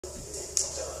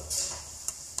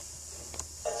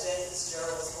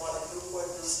Fitzgerald was born in Newport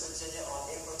News, Virginia on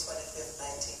April 25th,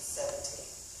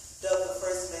 1917. Dubbed the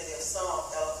First Lady of Song,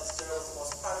 Ella Fitzgerald was the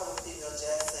most popular female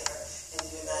jazz singer in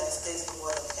the United States for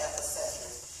more than half a century.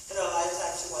 In her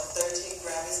lifetime, she won 13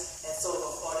 Grammys and sold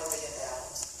over 40 million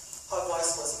albums. Her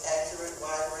voice was accurate,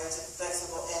 wide-ranging,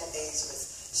 flexible, and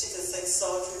ageless. She could sing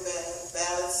sultry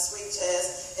ballads, sweet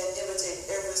jazz, and imitate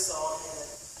every song in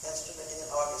an instrument in an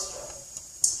orchestra.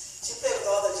 She played with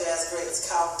all the jazz greats,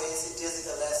 Count Basie, Dizzy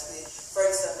Gillespie,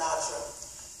 Frank Sinatra.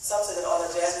 Some say that all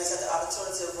the jazz greats had the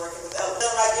opportunity of working with Ella.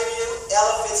 Then I give you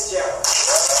Ella Fitzgerald.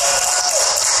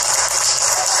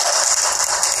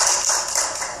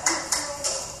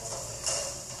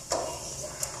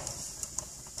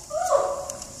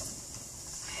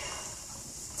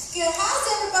 Good. How's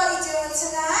everybody doing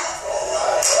tonight?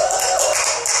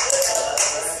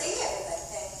 See everybody.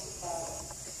 Thank you, Bo.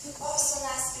 Oh, so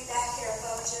nice to be back here at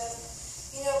Bojo.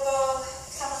 You know, Bo,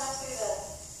 coming up through the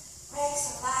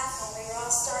ranks of life when we were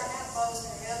all starting out, Bo's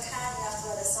been real kind enough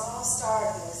to let us all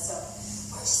start here. So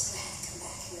we're just glad to come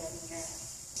back here and do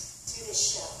this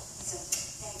show. So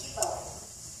thank you, Bo.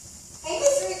 Hey,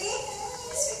 Miss Ricky.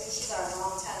 Miss Ricky, she's our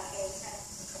longtime patron.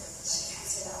 She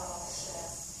comes to all the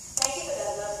shows. Thank you for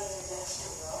that lovely introduction.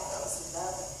 That was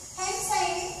lovely. Hey, Miss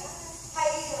Amy. How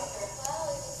you doing, girl? Well,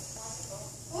 it was wonderful.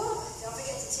 Woo. Don't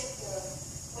forget to tip your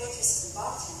waitresses and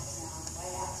bartenders now on the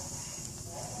way out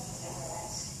tonight. All right.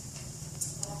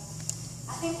 Well,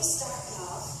 I think we're starting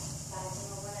off by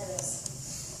doing one of those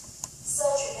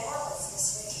sultry ballads,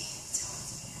 Miss Ricky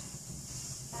talked about.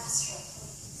 Maestro,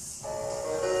 please.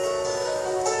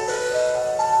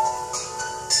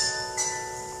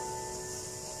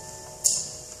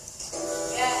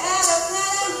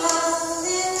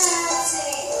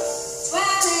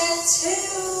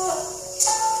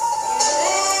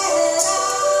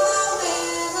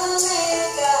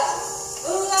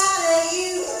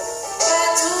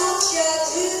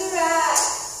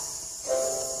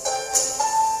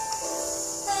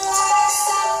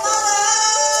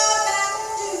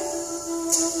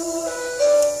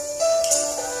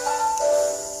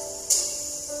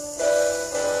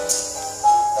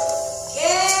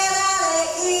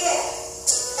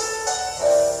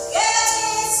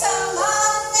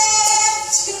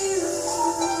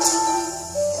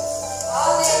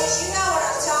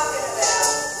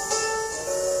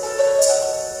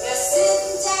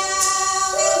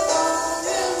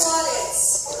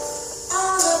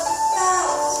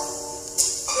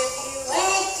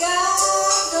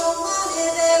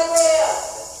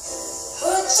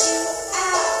 You